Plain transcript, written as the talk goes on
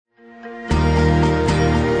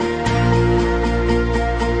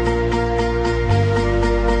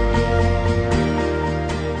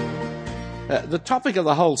the topic of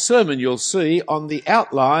the whole sermon you'll see on the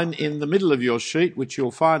outline in the middle of your sheet, which you'll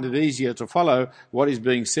find it easier to follow what is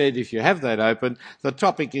being said if you have that open. The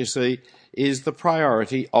topic, you see, is the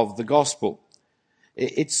priority of the gospel.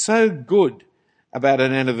 It's so good about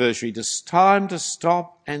an anniversary. It's time to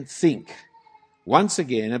stop and think once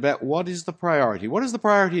again about what is the priority. What is the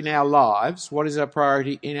priority in our lives? What is our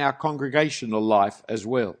priority in our congregational life as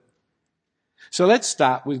well? So let's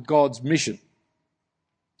start with God's mission.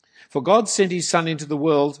 For God sent his Son into the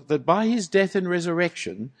world that by his death and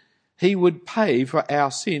resurrection he would pay for our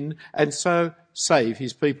sin and so save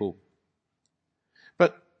his people.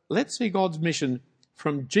 But let's see God's mission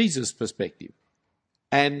from Jesus' perspective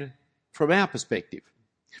and from our perspective.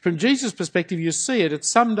 From Jesus' perspective, you see it. It's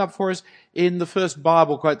summed up for us in the first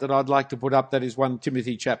Bible quote that I'd like to put up. That is 1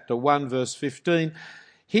 Timothy chapter 1, verse 15.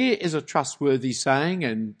 Here is a trustworthy saying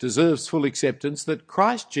and deserves full acceptance that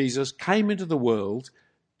Christ Jesus came into the world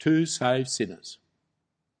to save sinners.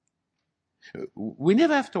 We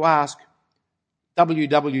never have to ask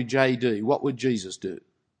WWJD, what would Jesus do?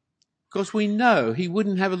 Because we know he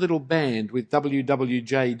wouldn't have a little band with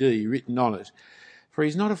WWJD written on it, for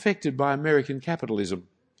he's not affected by American capitalism.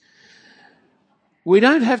 We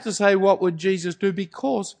don't have to say what would Jesus do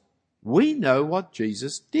because we know what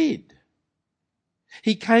Jesus did.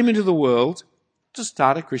 He came into the world to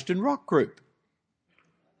start a Christian rock group.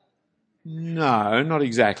 No, not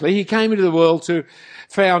exactly. He came into the world to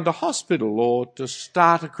found a hospital or to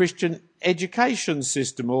start a Christian education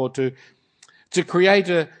system or to create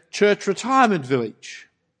a church retirement village.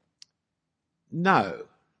 No.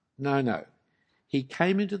 He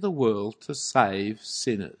came into the world to save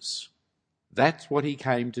sinners. That's what he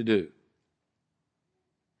came to do.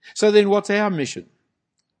 So then what's our mission?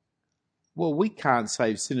 Well, we can't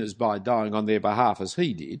save sinners by dying on their behalf as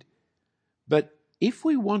he did, but if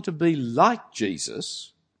we want to be like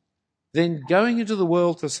Jesus, then going into the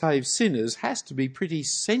world to save sinners has to be pretty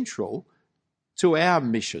central to our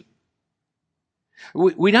mission.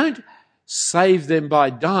 We don't save them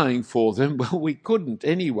by dying for them. Well, we couldn't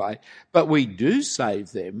anyway, but we do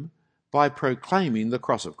save them by proclaiming the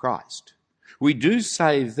cross of Christ. We do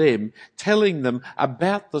save them, telling them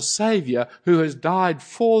about the Saviour who has died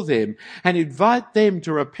for them, and invite them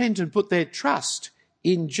to repent and put their trust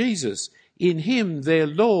in Jesus, in him, their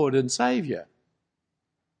Lord and Saviour.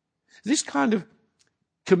 This kind of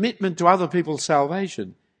commitment to other people's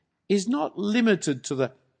salvation is not limited to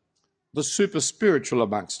the super spiritual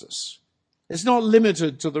amongst us. It's not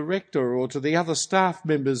limited to the rector or to the other staff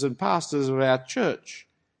members and pastors of our church.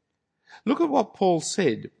 Look at what Paul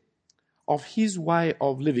said of his way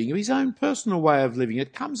of living, of his own personal way of living.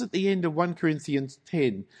 It comes at the end of 1 Corinthians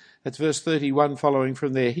 10. That's verse 31 following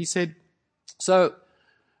from there. He said, "So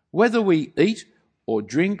whether we eat or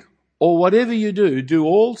drink or whatever you do, do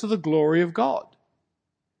all to the glory of God.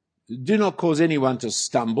 Do not cause anyone to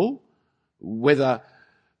stumble, whether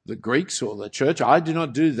the Greeks or the church. I do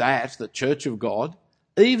not do that, the church of God,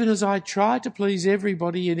 even as I try to please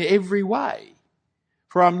everybody in every way.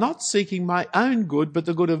 For I'm not seeking my own good, but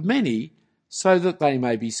the good of many, so that they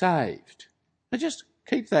may be saved." Now just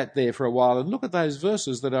keep that there for a while and look at those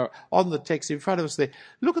verses that are on the text in front of us there.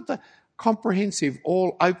 Look at the comprehensive,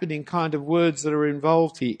 all-opening kind of words that are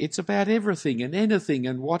involved here. It's about everything and anything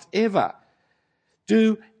and whatever.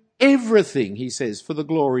 Do everything, he says, for the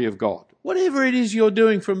glory of God. Whatever it is you're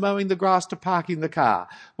doing, from mowing the grass to parking the car,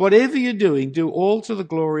 whatever you're doing, do all to the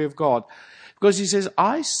glory of God. Because he says,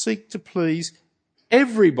 I seek to please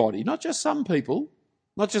everybody, not just some people,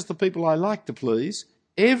 not just the people I like to please.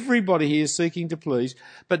 Everybody he is seeking to please.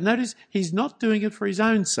 But notice, he's not doing it for his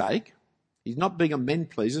own sake. He's not being a men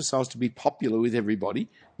pleaser so as to be popular with everybody.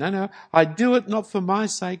 No, I do it not for my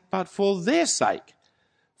sake, but for their sake,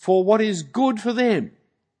 for what is good for them.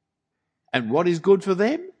 And what is good for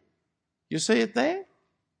them? You see it there?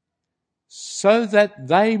 So that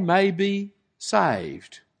they may be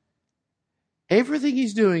saved. Everything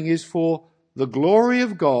he's doing is for the glory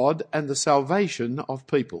of God and the salvation of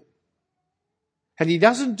people. And he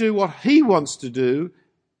doesn't do what he wants to do.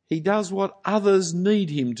 He does what others need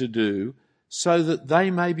him to do so that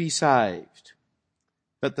they may be saved.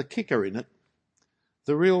 But the kicker in it,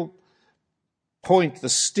 the real point, the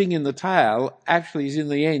sting in the tail, actually is in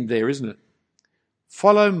the end there, isn't it?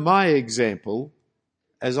 Follow my example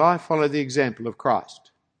as I follow the example of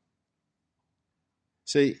Christ.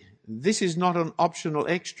 See, this is not an optional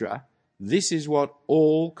extra. This is what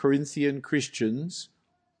all Corinthian Christians,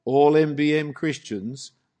 all MBM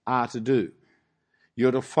Christians are to do.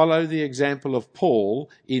 You're to follow the example of Paul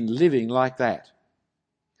in living like that.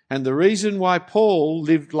 And the reason why Paul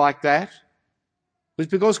lived like that was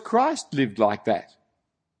because Christ lived like that.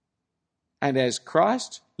 And as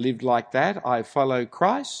Christ lived like that, I follow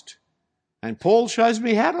Christ. And Paul shows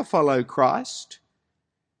me how to follow Christ.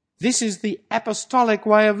 This is the apostolic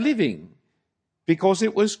way of living, because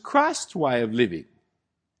it was Christ's way of living.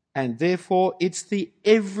 And therefore, it's the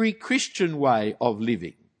every Christian way of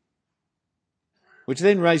living. Which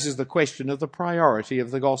then raises the question of the priority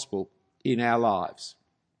of the gospel in our lives.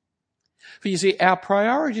 For you see, our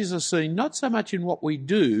priorities are seen not so much in what we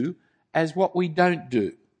do as what we don't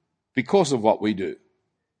do because of what we do.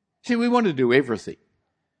 See, we want to do everything.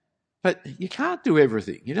 But you can't do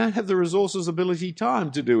everything. You don't have the resources, ability,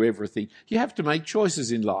 time to do everything. You have to make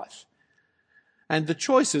choices in life. And the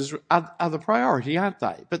choices are the priority, aren't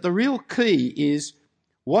they? But the real key is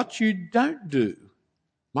what you don't do.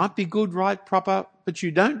 Might be good, right, proper, but you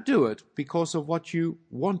don't do it because of what you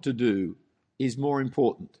want to do is more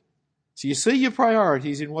important. So you see your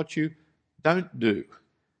priorities in what you don't do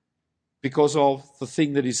because of the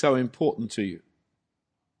thing that is so important to you.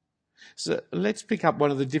 So let's pick up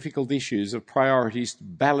one of the difficult issues of priorities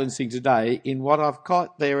balancing today in what I've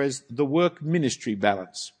got there as the work-ministry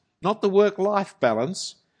balance. Not the work-life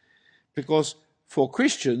balance, because for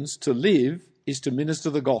Christians to live is to minister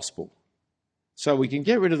the gospel. So we can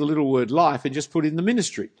get rid of the little word life and just put in the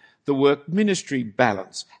ministry, the work-ministry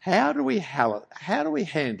balance. How do we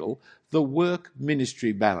handle the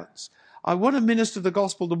work-ministry balance? I want to minister the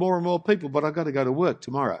gospel to more and more people, but I've got to go to work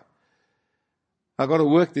tomorrow. I've got to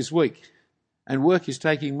work this week, and work is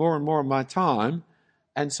taking more and more of my time.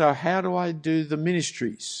 And so how do I do the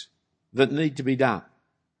ministries that need to be done?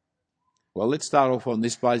 Well, let's start off on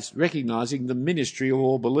this by recognising the ministry of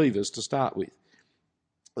all believers to start with.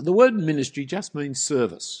 The word ministry just means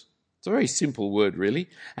service. It's a very simple word, really.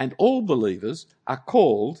 And all believers are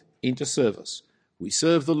called into service. We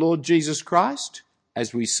serve the Lord Jesus Christ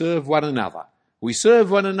as we serve one another. We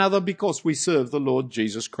serve one another because we serve the Lord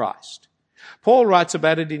Jesus Christ. Paul writes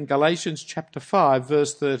about it in Galatians chapter 5,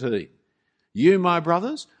 verse 13. You, my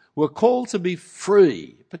brothers, were called to be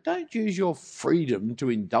free, but don't use your freedom to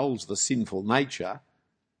indulge the sinful nature.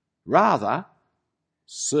 Rather,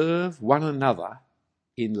 serve one another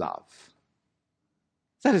in love.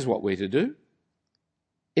 That is what we're to do.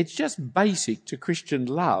 It's just basic to Christian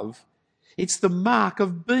love. It's the mark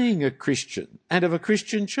of being a Christian and of a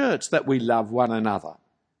Christian church that we love one another.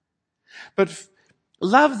 But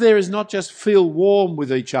love there is not just feel warm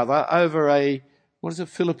with each other over a, what is it,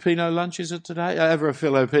 Filipino lunch is it today? Over a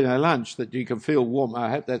Filipino lunch that you can feel warm.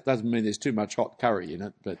 I hope that doesn't mean there's too much hot curry in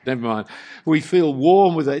it, but never mind. We feel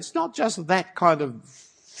warm with it. It's not just that kind of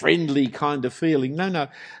friendly kind of feeling. No.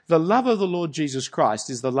 The love of the Lord Jesus Christ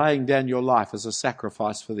is the laying down your life as a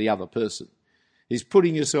sacrifice for the other person. Is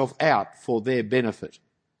putting yourself out for their benefit.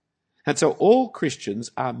 And so all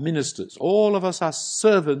Christians are ministers. All of us are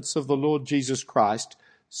servants of the Lord Jesus Christ,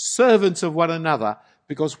 servants of one another,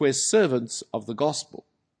 because we're servants of the gospel.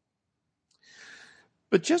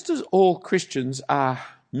 But just as all Christians are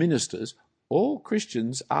ministers, all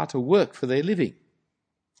Christians are to work for their living.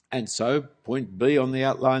 And so, point B on the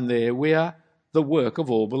outline there, the work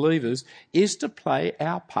of all believers is to play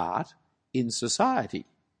our part in society,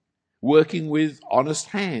 working with honest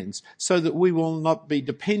hands so that we will not be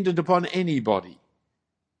dependent upon anybody.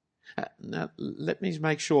 Now, let me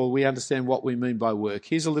make sure we understand what we mean by work.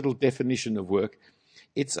 Here's a little definition of work.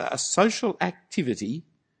 It's a social activity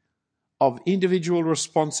of individual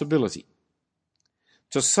responsibility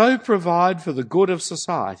to so provide for the good of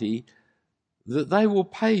society that they will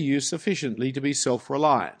pay you sufficiently to be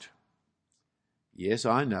self-reliant. Yes,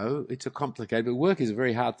 I know, it's a complicated, but work is a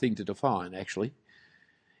very hard thing to define, actually.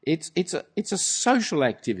 It's a social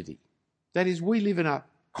activity. That is, we live in a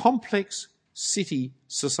complex city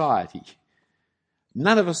society.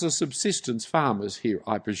 None of us are subsistence farmers here,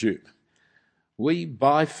 I presume. We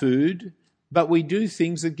buy food, but we do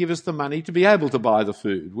things that give us the money to be able to buy the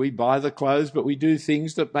food. We buy the clothes, but we do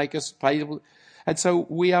things that make us pay. And so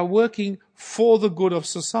we are working for the good of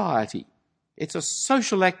society. It's a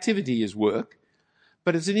social activity is work,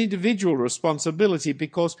 but it's an individual responsibility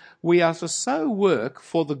because we are to so work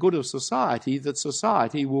for the good of society that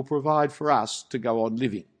society will provide for us to go on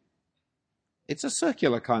living. It's a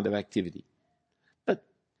circular kind of activity. But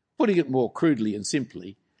putting it more crudely and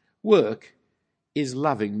simply, work is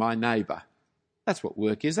loving my neighbour. That's what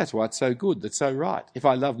work is. That's why it's so good. That's so right. If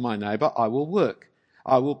I love my neighbour, I will work.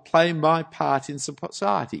 I will play my part in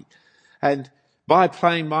society. And by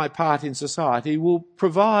playing my part in society, will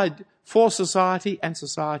provide for society, and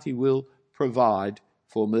society will provide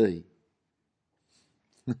for me.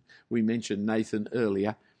 We mentioned Nathan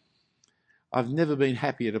earlier. I've never been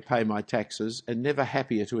happier to pay my taxes and never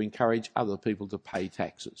happier to encourage other people to pay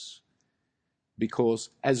taxes. because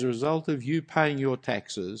as a result of you paying your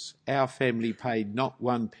taxes, our family paid not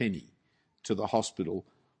 1 penny to the hospital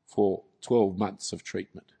for 12 months of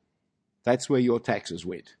treatment. That's where your taxes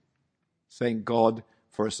went. Thank God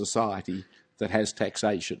for a society that has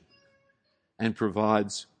taxation and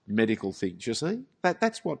provides medical things, you see?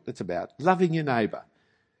 That's what it's about, loving your neighbour.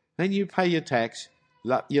 When you pay your tax,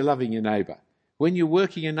 you're loving your neighbour. When you're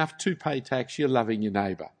working enough to pay tax, you're loving your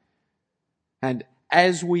neighbour. And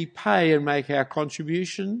as we pay and make our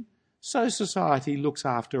contribution, so society looks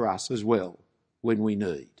after us as well when we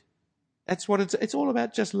need. That's what it's all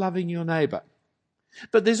about, just loving your neighbour.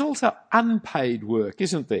 But there's also unpaid work,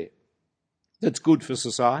 isn't there? That's good for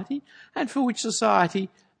society and for which society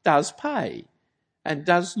does pay and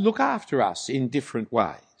does look after us in different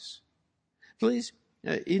ways. Please,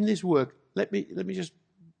 in this work, let me just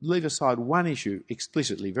leave aside one issue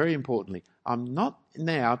explicitly, very importantly. I'm not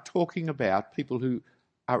now talking about people who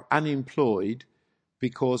are unemployed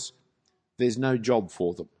because there's no job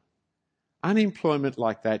for them. Unemployment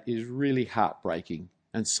like that is really heartbreaking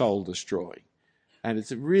and soul-destroying. And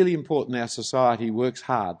it's really important our society works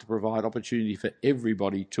hard to provide opportunity for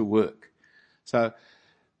everybody to work. So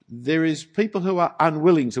there is people who are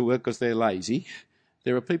unwilling to work because they're lazy.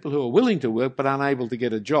 There are people who are willing to work but unable to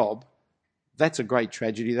get a job. That's a great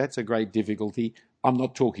tragedy. That's a great difficulty. I'm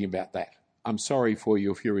not talking about that. I'm sorry for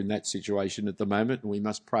you if you're in that situation at the moment, and we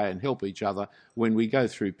must pray and help each other when we go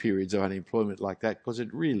through periods of unemployment like that, because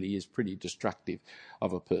it really is pretty destructive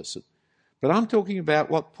of a person. But I'm talking about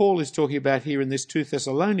what Paul is talking about here in this 2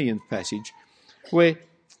 Thessalonians passage, where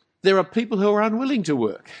there are people who are unwilling to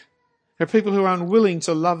work. There are people who are unwilling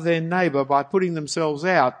to love their neighbour by putting themselves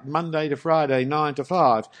out Monday to Friday, 9 to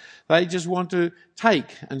 5. They just want to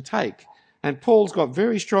take and take. And Paul's got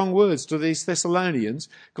very strong words to these Thessalonians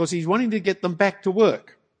because he's wanting to get them back to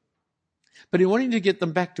work. But in wanting to get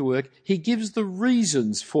them back to work, he gives the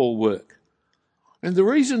reasons for work. And the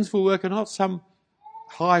reasons for work are not some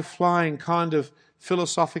high-flying kind of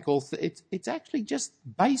philosophical it's actually just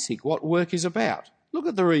basic what work is about. Look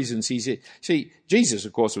at the reasons he said. See, Jesus,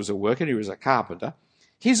 of course, was a worker. He was a carpenter.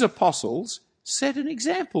 His apostles set an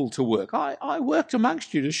example to work. I worked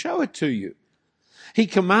amongst you to show it to you. He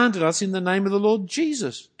commanded us in the name of the Lord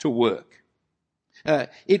Jesus to work.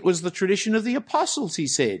 It was the tradition of the apostles, he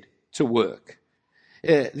said, to work.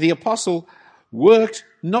 The apostle worked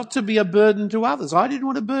not to be a burden to others. I didn't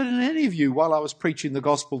want to burden any of you while I was preaching the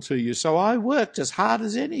gospel to you, so I worked as hard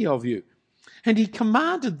as any of you. And he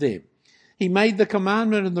commanded them. He made the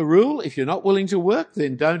commandment and the rule, if you're not willing to work,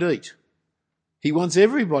 then don't eat. He wants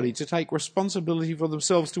everybody to take responsibility for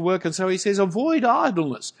themselves to work. And so he says, avoid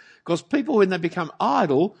idleness. Because people, when they become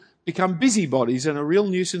idle, become busybodies and a real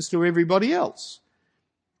nuisance to everybody else.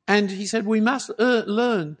 And he said, we must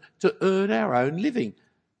learn to earn our own living.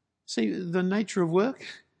 See, the nature of work?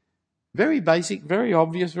 Very basic, very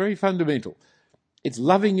obvious, very fundamental. It's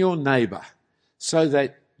loving your neighbour so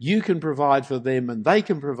that you can provide for them and they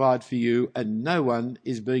can provide for you and no one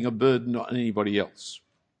is being a burden on anybody else.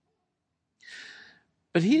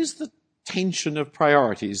 But here's the tension of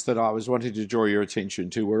priorities that I was wanting to draw your attention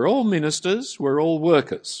to. We're all ministers, we're all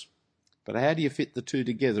workers. But how do you fit the two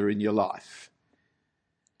together in your life?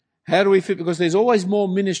 How do we fit? Because there's always more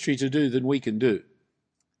ministry to do than we can do.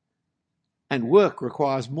 And work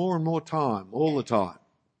requires more and more time all the time.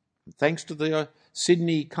 And thanks to the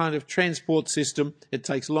Sydney kind of transport system, it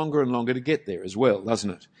takes longer and longer to get there as well, doesn't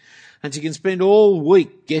it? And you can spend all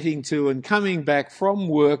week getting to and coming back from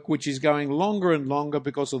work, which is going longer and longer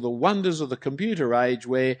because of the wonders of the computer age,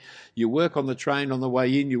 where you work on the train on the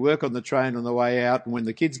way in, you work on the train on the way out, and when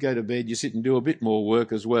the kids go to bed, you sit and do a bit more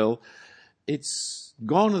work as well. It's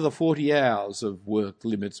gone to the 40 hours of work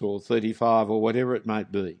limits or 35 or whatever it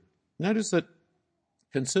might be. Notice that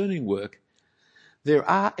concerning work, there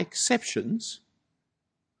are exceptions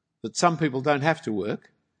that some people don't have to work,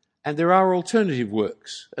 and there are alternative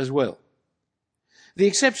works as well. The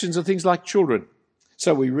exceptions are things like children.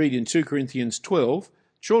 So we read in 2 Corinthians 12,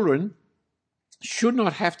 children should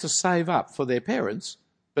not have to save up for their parents,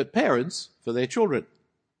 but parents for their children.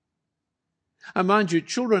 And mind you,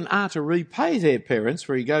 children are to repay their parents,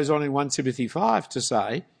 for he goes on in 1 Timothy 5 to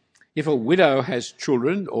say, if a widow has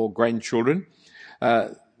children or grandchildren,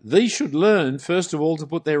 these should learn, first of all, to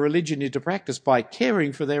put their religion into practice by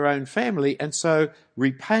caring for their own family and so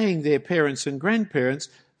repaying their parents and grandparents,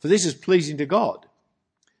 for this is pleasing to God.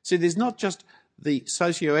 See, there's not just the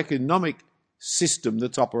socio-economic system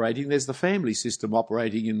that's operating, there's the family system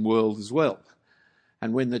operating in the world as well.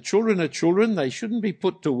 And when the children are children, they shouldn't be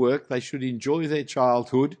put to work, they should enjoy their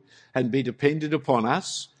childhood and be dependent upon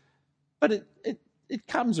us. But it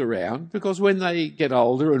comes around because when they get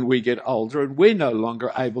older and we get older and we're no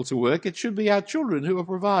longer able to work, it should be our children who are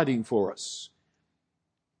providing for us.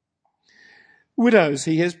 Widows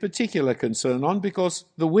he has particular concern on because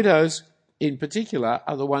the widows in particular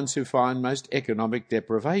are the ones who find most economic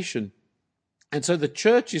deprivation. And so the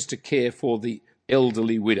church is to care for the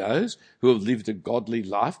elderly widows who have lived a godly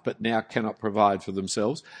life but now cannot provide for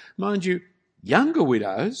themselves. Mind you, younger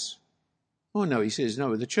widows, oh no, he says,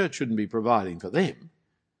 no, the church shouldn't be providing for them.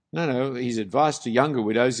 No, his advice to younger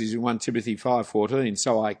widows is in 1 Timothy 5:14,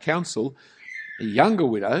 so I counsel younger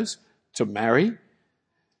widows to marry,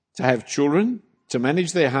 to have children, to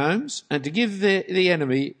manage their homes, and to give the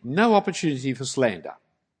enemy no opportunity for slander.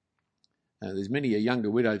 There's many a younger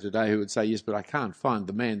widow today who would say, yes, but I can't find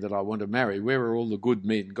the man that I want to marry. Where are all the good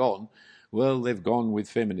men gone? Well, they've gone with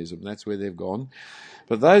feminism. That's where they've gone.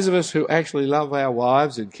 But those of us who actually love our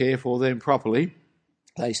wives and care for them properly,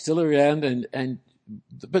 they still around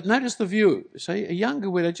but notice the view. See, a younger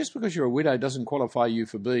widow, just because you're a widow doesn't qualify you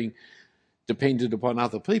for being dependent upon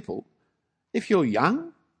other people. If you're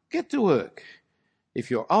young, get to work. If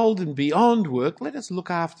you're old and beyond work, let us look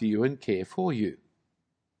after you and care for you.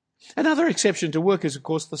 Another exception to work is, of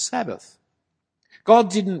course, the Sabbath.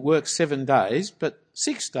 God didn't work 7 days, but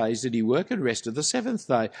 6 days did he work and rested the seventh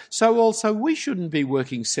day. So also we shouldn't be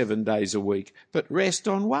working 7 days a week, but rest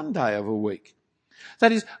on 1 day of a week.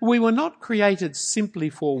 That is, we were not created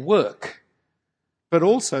simply for work, but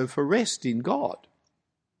also for rest in God.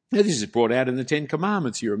 Now, this is brought out in the 10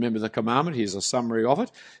 Commandments. You remember the commandment, here's a summary of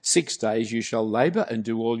it. 6 days you shall labour and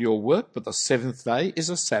do all your work, but the seventh day is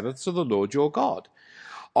a Sabbath to the Lord your God.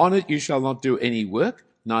 On it you shall not do any work,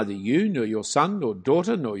 neither you, nor your son, nor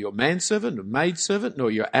daughter, nor your manservant, nor maidservant, nor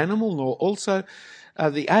your animal, nor also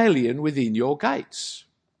the alien within your gates.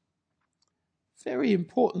 Very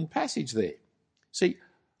important passage there. See,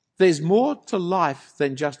 there's more to life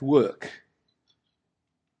than just work.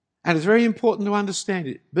 And it's very important to understand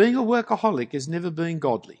it. Being a workaholic is never being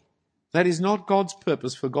godly. That is not God's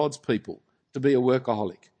purpose for God's people, to be a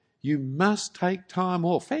workaholic. You must take time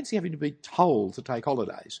off. Fancy having to be told to take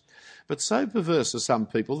holidays. But so perverse are some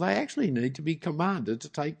people, they actually need to be commanded to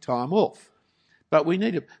take time off. But we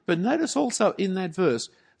need it. But notice also in that verse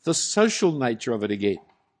the social nature of it again.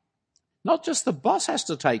 Not just the boss has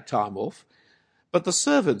to take time off, but the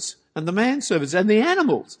servants and the manservants and the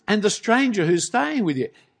animals and the stranger who's staying with you.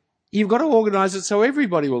 You've got to organise it so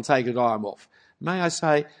everybody will take a time off. May I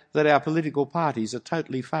say that our political parties are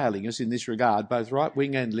totally failing us in this regard, both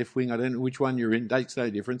right-wing and left-wing. I don't know which one you're in, makes no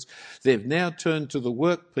difference. They've now turned to the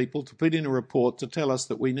work people to put in a report to tell us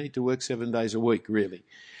that we need to work 7 days a week, really.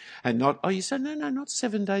 And not, you say, no, not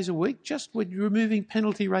 7 days a week, just with removing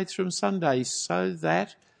penalty rates from Sundays so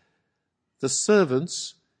that the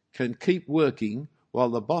servants can keep working while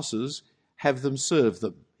the bosses have them serve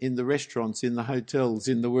them in the restaurants, in the hotels,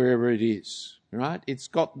 in the wherever it is. Right?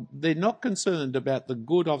 They're not concerned about the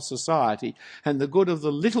good of society and the good of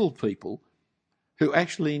the little people who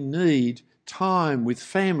actually need time with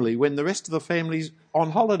family when the rest of the family's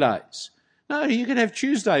on holidays. No, you can have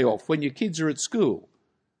Tuesday off when your kids are at school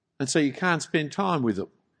and so you can't spend time with them.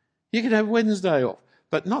 You can have Wednesday off,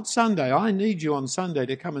 but not Sunday. I need you on Sunday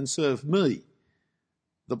to come and serve me.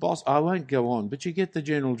 The boss, I won't go on, but you get the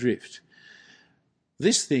general drift.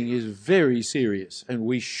 This thing is very serious and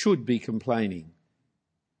we should be complaining.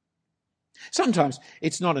 Sometimes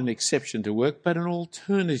it's not an exception to work, but an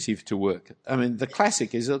alternative to work. I mean, the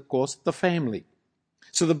classic is, of course, the family.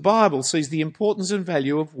 So the Bible sees the importance and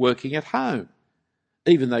value of working at home,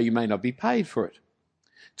 even though you may not be paid for it.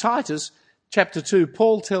 Titus chapter 2,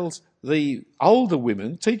 Paul tells the older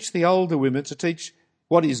women, teach the older women to teach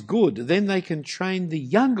what is good. Then they can train the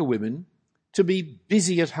younger women to be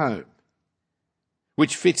busy at home,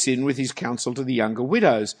 which fits in with his counsel to the younger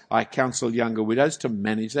widows. I counsel younger widows to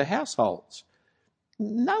manage their households.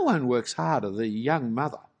 No one works harder than a young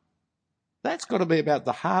mother. That's got to be about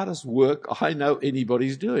the hardest work I know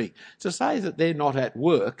anybody's doing. To say that they're not at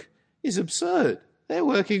work is absurd. They're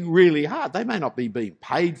working really hard. They may not be being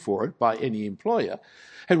paid for it by any employer.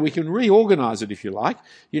 And we can reorganise it if you like.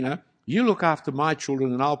 You look after my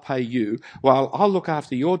children and I'll pay you, while I'll look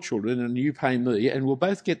after your children and you pay me, and we'll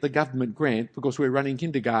both get the government grant because we're running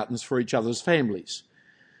kindergartens for each other's families.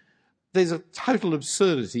 There's a total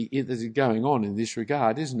absurdity that is going on in this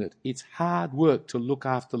regard, isn't it? It's hard work to look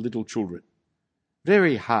after little children.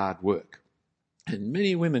 Very hard work. And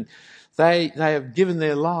many women, they have given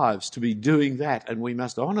their lives to be doing that, and we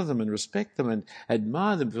must honour them and respect them and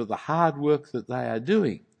admire them for the hard work that they are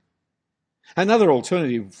doing. Another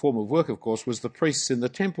alternative form of work, of course, was the priests in the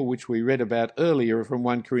temple, which we read about earlier from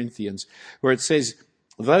 1 Corinthians, where it says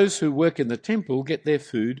those who work in the temple get their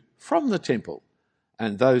food from the temple,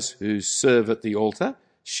 and those who serve at the altar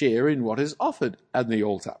share in what is offered at the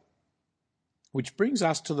altar. Which brings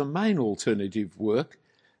us to the main alternative work,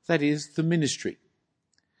 that is the ministry.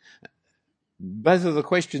 Both of the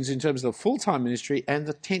questions in terms of the full-time ministry and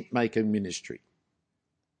the tent-maker ministry.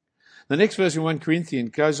 The next verse in 1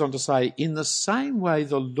 Corinthians goes on to say, in the same way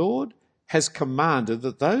the Lord has commanded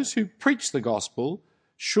that those who preach the gospel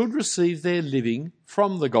should receive their living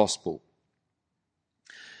from the gospel.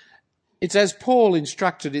 It's as Paul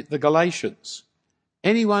instructed the Galatians.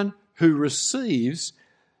 Anyone who receives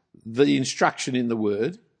the instruction in the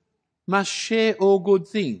word must share all good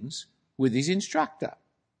things with his instructor.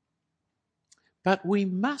 But we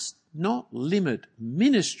must not limit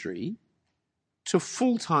ministry to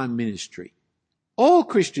full-time ministry. All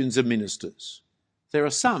Christians are ministers. There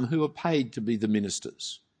are some who are paid to be the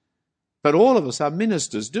ministers. But all of us are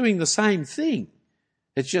ministers doing the same thing.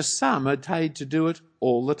 It's just some are paid to do it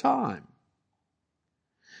all the time.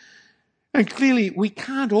 And clearly we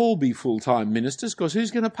can't all be full-time ministers because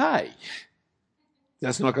who's going to pay?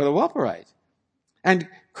 That's not going to operate. And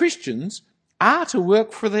Christians are to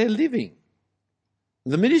work for their living.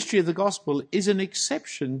 The ministry of the gospel is an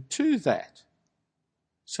exception to that.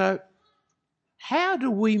 So how do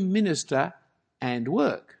we minister and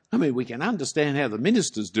work? I mean, we can understand how the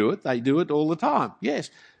ministers do it. They do it all the time, yes.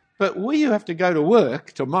 But we who have to go to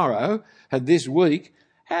work tomorrow and this week,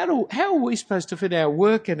 how are we supposed to fit our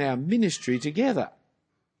work and our ministry together?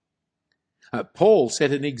 Paul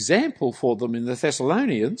set an example for them in the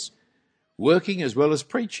Thessalonians, working as well as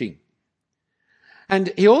preaching.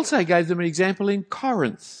 And he also gave them an example in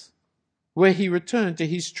Corinth, where he returned to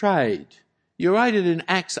his trade. You read it in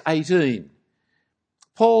Acts 18.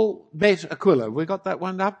 Paul met Aquila. We got that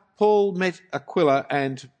one up? Paul met Aquila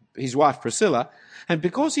and his wife Priscilla, and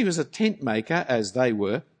because he was a tent maker, as they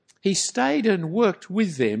were, he stayed and worked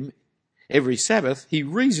with them. Every Sabbath he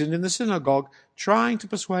reasoned in the synagogue, trying to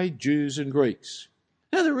persuade Jews and Greeks.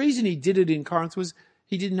 Now, the reason he did it in Corinth was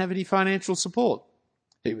he didn't have any financial support.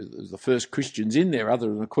 He was the first Christians in there other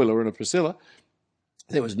than Aquila and Priscilla.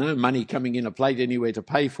 There was no money coming in a plate anywhere to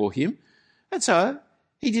pay for him. And so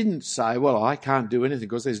he didn't say, well, I can't do anything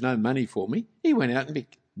because there's no money for me. He went out and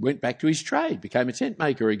went back to his trade, became a tent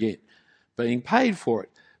maker again, being paid for it.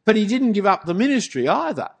 But he didn't give up the ministry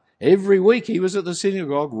either. Every week he was at the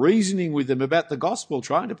synagogue reasoning with them about the gospel,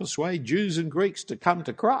 trying to persuade Jews and Greeks to come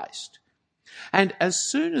to Christ. And as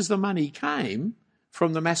soon as the money came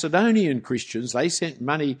from the Macedonian Christians, they sent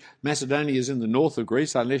money. Macedonia's in the north of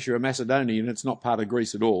Greece. Unless you're a Macedonian, it's not part of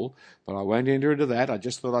Greece at all. But I won't enter into that. I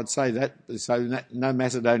just thought I'd say that so that no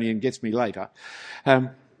Macedonian gets me later.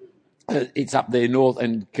 It's up there north,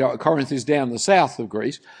 and Corinth is down the south of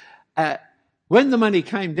Greece. When the money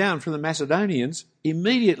came down from the Macedonians,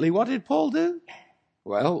 immediately what did Paul do?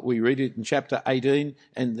 Well, we read it in chapter 18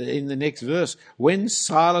 and in the next verse. When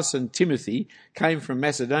Silas and Timothy came from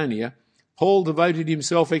Macedonia, Paul devoted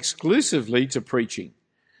himself exclusively to preaching,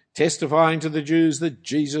 testifying to the Jews that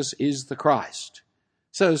Jesus is the Christ.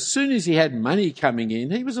 So as soon as he had money coming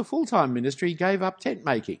in, he was a full-time ministry. He gave up tent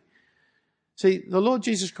making. See, the Lord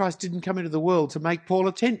Jesus Christ didn't come into the world to make Paul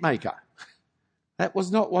a tent maker. That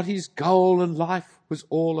was not what his goal in life was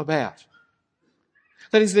all about.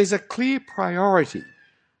 That is, there's a clear priority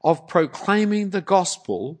of proclaiming the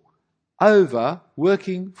gospel over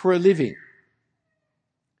working for a living.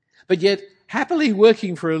 But yet, happily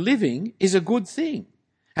working for a living is a good thing.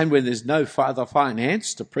 And when there's no further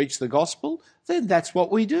finance to preach the gospel, then that's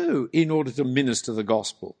what we do in order to minister the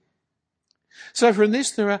gospel. So from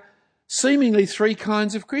this, there are seemingly three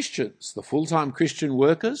kinds of Christians: the full-time Christian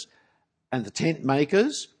workers, and the tent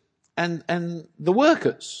makers, and the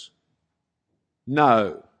workers.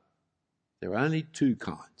 No, there are only two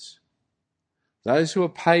kinds. Those who are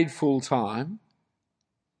paid full-time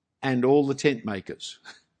and all the tent makers.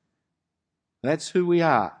 That's who we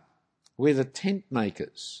are. We're the tent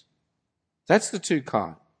makers. That's the two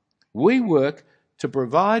kinds. We work to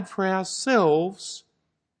provide for ourselves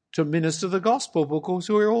to minister the gospel because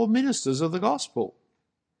we're all ministers of the gospel.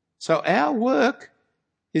 So our work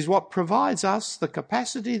is what provides us the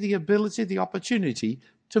capacity, the ability, the opportunity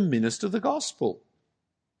to minister the gospel.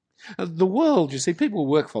 The world, you see, people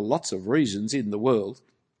work for lots of reasons in the world.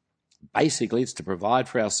 Basically, it's to provide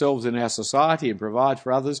for ourselves and our society and provide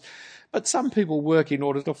for others. But some people work in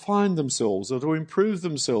order to find themselves or to improve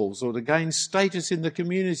themselves or to gain status in the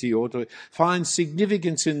community or to find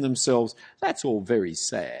significance in themselves. That's all very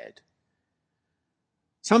sad.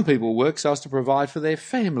 Some people work so as to provide for their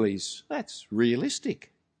families. That's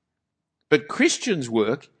realistic. But Christians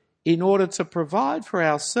work in order to provide for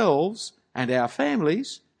ourselves and our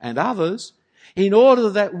families and others, in order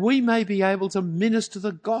that we may be able to minister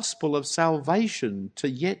the gospel of salvation to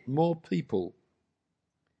yet more people.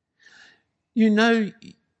 You know,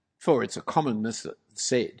 for it's a commonness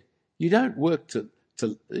said, you don't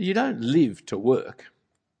live to work.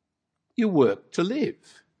 You work to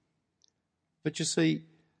live. But you see,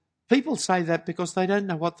 people say that because they don't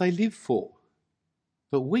know what they live for.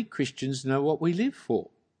 But we Christians know what we live for.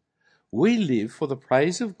 We live for the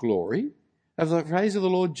praise of glory, of the praise of the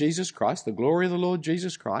Lord Jesus Christ, the glory of the Lord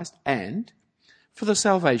Jesus Christ, and for the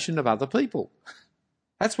salvation of other people.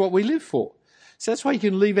 That's what we live for. So that's why you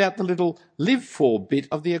can leave out the little live for bit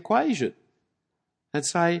of the equation and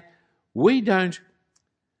say, we don't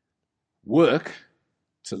work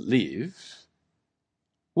to live.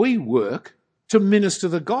 We work to minister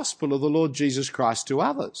the gospel of the Lord Jesus Christ to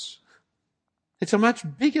others. It's a much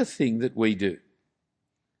bigger thing that we do.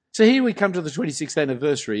 So here we come to the 26th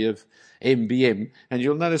anniversary of MBM, and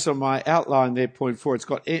you'll notice on my outline there, point 4, it's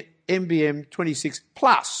got MBM 26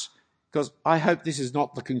 plus, because I hope this is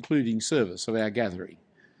not the concluding service of our gathering.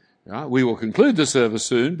 Right? We will conclude the service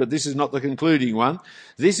soon, but this is not the concluding one.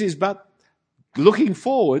 This is but looking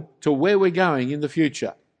forward to where we're going in the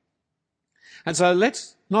future. And so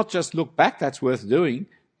let's not just look back, that's worth doing,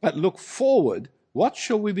 but look forward. What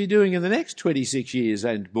shall we be doing in the next 26 years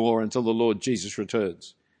and more until the Lord Jesus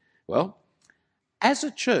returns? Well, as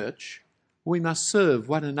a church, we must serve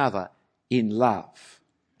one another in love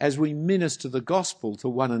as we minister the gospel to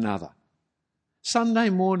one another. Sunday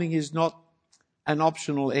morning is not an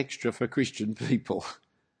optional extra for Christian people.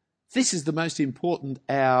 This is the most important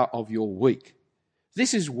hour of your week.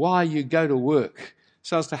 This is why you go to work,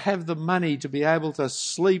 so as to have the money to be able to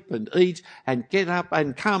sleep and eat and get up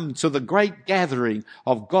and come to the great gathering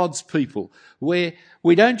of God's people, where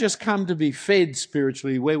we don't just come to be fed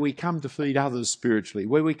spiritually, where we come to feed others spiritually,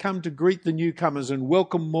 where we come to greet the newcomers and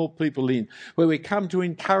welcome more people in, where we come to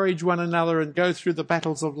encourage one another and go through the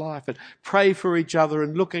battles of life and pray for each other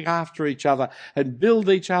and looking after each other and build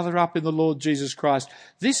each other up in the Lord Jesus Christ.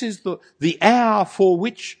 This is the hour for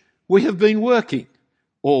which we have been working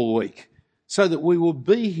all week, so that we will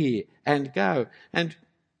be here and go. And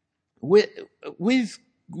with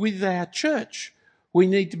our church, we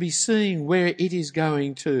need to be seeing where it is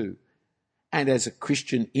going to. And as a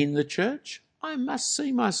Christian in the church, I must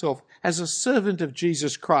see myself as a servant of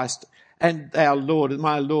Jesus Christ and our Lord,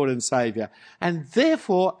 my Lord and Saviour. And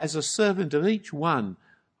therefore, as a servant of each one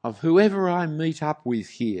of whoever I meet up with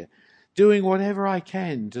here, doing whatever I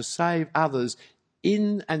can to save others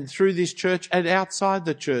in and through this church and outside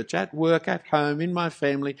the church, at work, at home, in my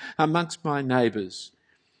family, amongst my neighbours.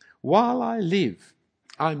 While I live,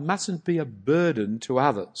 I mustn't be a burden to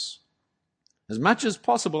others. As much as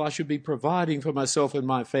possible, I should be providing for myself and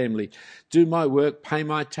my family, do my work, pay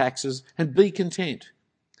my taxes, and be content.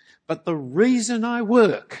 But the reason I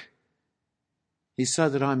work is so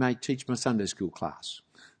that I may teach my Sunday school class,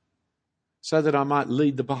 so that I might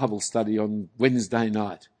lead the Bible study on Wednesday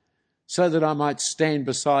night, so that I might stand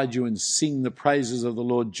beside you and sing the praises of the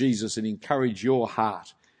Lord Jesus and encourage your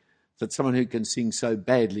heart that someone who can sing so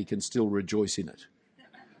badly can still rejoice in it.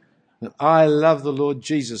 That I love the Lord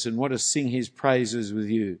Jesus and want to sing his praises with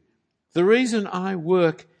you. The reason I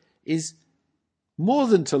work is more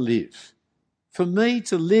than to live. For me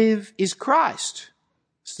to live is Christ.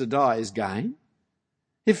 To die is gain.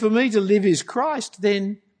 If for me to live is Christ,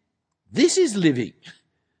 then this is living.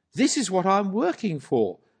 This is what I'm working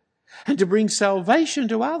for. And to bring salvation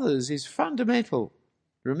to others is fundamental.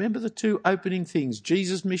 Remember the two opening things,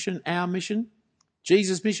 Jesus' mission, our mission.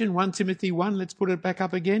 Jesus' mission, 1 Timothy 1, let's put it back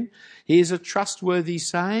up again. Here's a trustworthy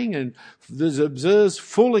saying and observes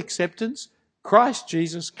full acceptance. Christ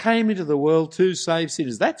Jesus came into the world to save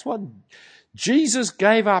sinners. That's what Jesus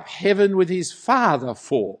gave up heaven with his Father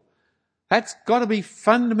for. That's got to be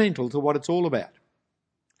fundamental to what it's all about.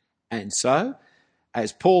 And so,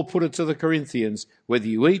 as Paul put it to the Corinthians, whether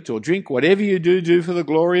you eat or drink, whatever you do, do for the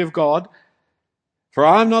glory of God. For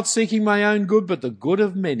I am not seeking my own good, but the good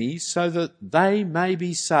of many, so that they may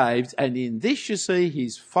be saved. And in this, you see,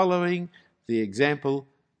 he's following the example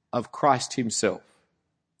of Christ himself.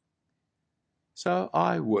 So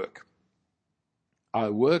I work. I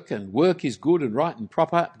work, and work is good and right and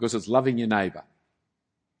proper because it's loving your neighbour.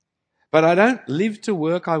 But I don't live to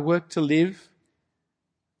work, I work to live.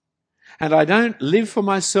 And I don't live for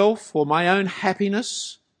myself or my own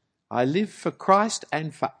happiness. I live for Christ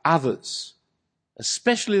and for others,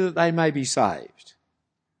 especially that they may be saved.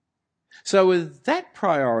 So with that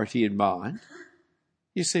priority in mind,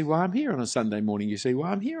 you see why I'm here on a Sunday morning. You see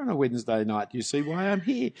why I'm here on a Wednesday night. You see why I'm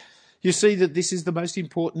here. You see that this is the most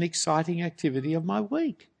important, exciting activity of my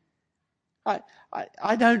week.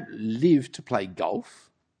 I don't live to play golf.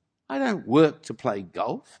 I don't work to play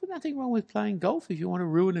golf. There's nothing wrong with playing golf if you want to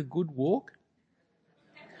ruin a good walk.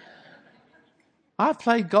 I've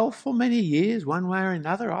played golf for many years, one way or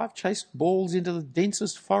another. I've chased balls into the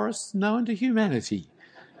densest forests known to humanity.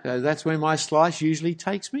 That's where my slice usually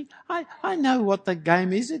takes me. I know what the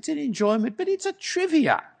game is. It's an enjoyment, but it's a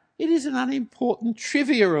trivia. It is an unimportant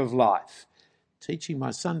trivia of life. Teaching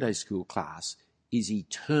my Sunday school class is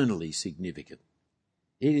eternally significant.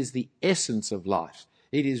 It is the essence of life.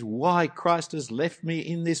 It is why Christ has left me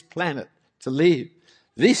in this planet to live.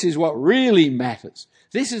 This is what really matters.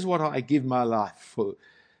 This is what I give my life for.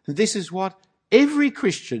 And this is what every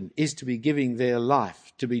Christian is to be giving their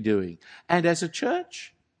life to be doing. And as a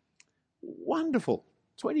church, wonderful.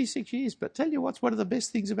 26 years. But tell you what's one of the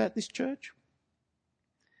best things about this church?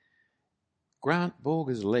 Grant Borg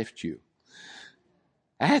has left you.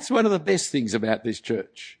 That's one of the best things about this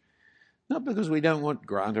church. Not because we don't want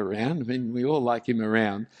Grant around. I mean, we all like him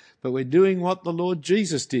around. But we're doing what the Lord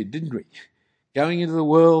Jesus did, didn't we? Going into the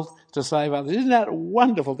world to save others. Isn't that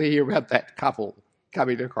wonderful to hear about that couple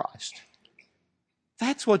coming to Christ?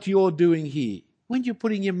 That's what you're doing here. When you're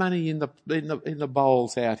putting your money in the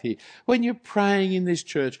bowls out here, when you're praying in this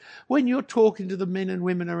church, when you're talking to the men and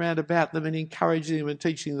women around about them and encouraging them and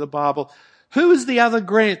teaching the Bible, who is the other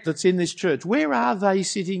Grant that's in this church? Where are they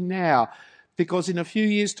sitting now? Because in a few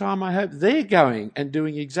years' time, I hope they're going and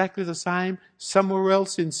doing exactly the same somewhere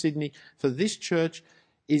else in Sydney. For this church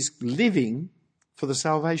is living for the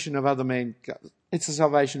salvation of other men. It's the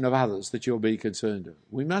salvation of others that you'll be concerned of.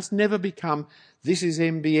 We must never become, this is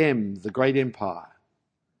MBM, the great empire,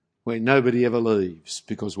 where nobody ever leaves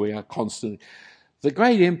because we are constantly. The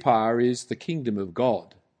great empire is the kingdom of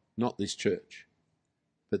God, not this church.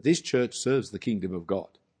 But this church serves the kingdom of God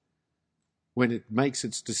when it makes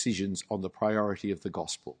its decisions on the priority of the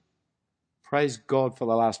gospel. Praise God for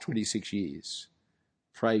the last 26 years.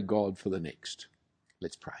 Pray God for the next.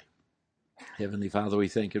 Let's pray. Heavenly Father, we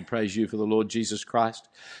thank and praise you for the Lord Jesus Christ.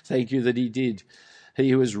 Thank you that he did. He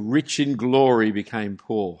who is rich in glory became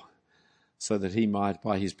poor so that he might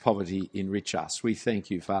by his poverty enrich us. We thank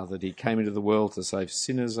you, Father, that he came into the world to save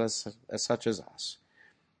sinners such as us.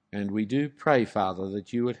 And we do pray, Father,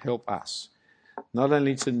 that you would help us not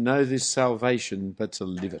only to know this salvation, but to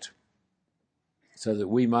live it, so that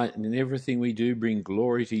we might, in everything we do, bring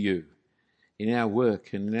glory to you. In our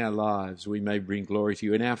work and in our lives, we may bring glory to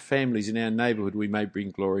you. In our families, in our neighbourhood, we may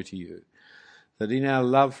bring glory to you. That in our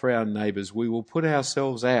love for our neighbours, we will put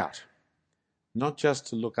ourselves out, not just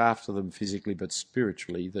to look after them physically, but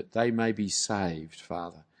spiritually, that they may be saved,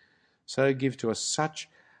 Father. So give to us such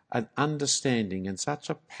an understanding and such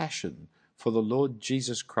a passion for the Lord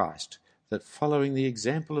Jesus Christ, that following the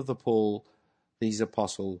example of these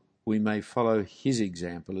apostles, we may follow his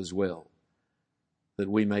example as well, that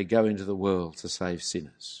we may go into the world to save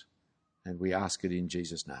sinners. And we ask it in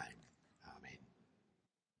Jesus' name.